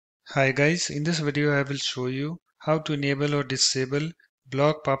Hi guys, in this video I will show you how to enable or disable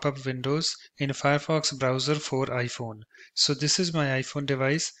block pop-up windows in Firefox browser for iPhone. So this is my iPhone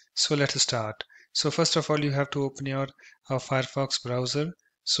device, so let's start. So first of all you have to open your Firefox browser.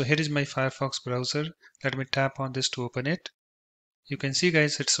 So here is my Firefox browser. Let me tap on this to open it. You can see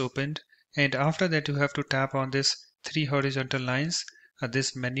guys it's opened, and after that you have to tap on this three horizontal lines,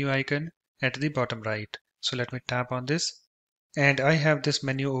 this menu icon at the bottom right. So let me tap on this. And I have this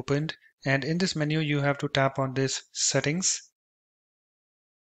menu opened, and in this menu you have to tap on this settings,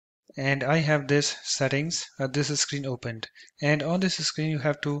 and I have this settings, this screen opened, and on this screen you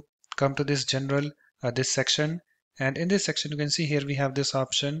have to come to this general, this section, and in this section you can see here we have this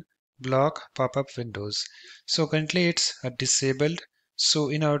option block pop-up windows. So currently it's disabled, so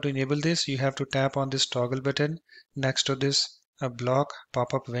in order to enable this you have to tap on this toggle button next to this block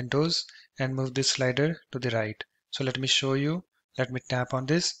pop-up windows and move this slider to the right. So let me show you. Let me tap on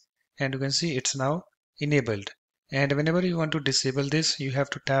this, and you can see it's now enabled. And whenever you want to disable this, you have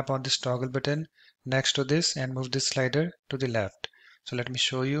to tap on this toggle button next to this and move this slider to the left. So let me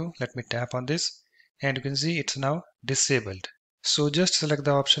show you. Let me tap on this, and you can see it's now disabled. So just select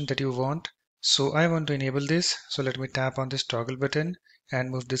the option that you want. So I want to enable this. So let me tap on this toggle button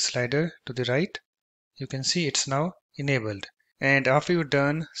and move this slider to the right. You can see it's now enabled. And after you're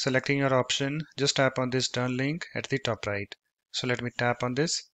done selecting your option, just tap on this done link at the top right. So let me tap on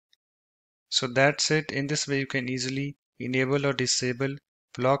this. So that's it. In this way you can easily enable or disable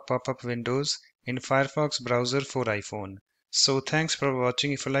block pop-up windows in Firefox browser for iPhone. So thanks for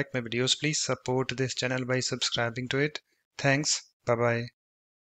watching. If you like my videos, please support this channel by subscribing to it. Thanks. Bye bye.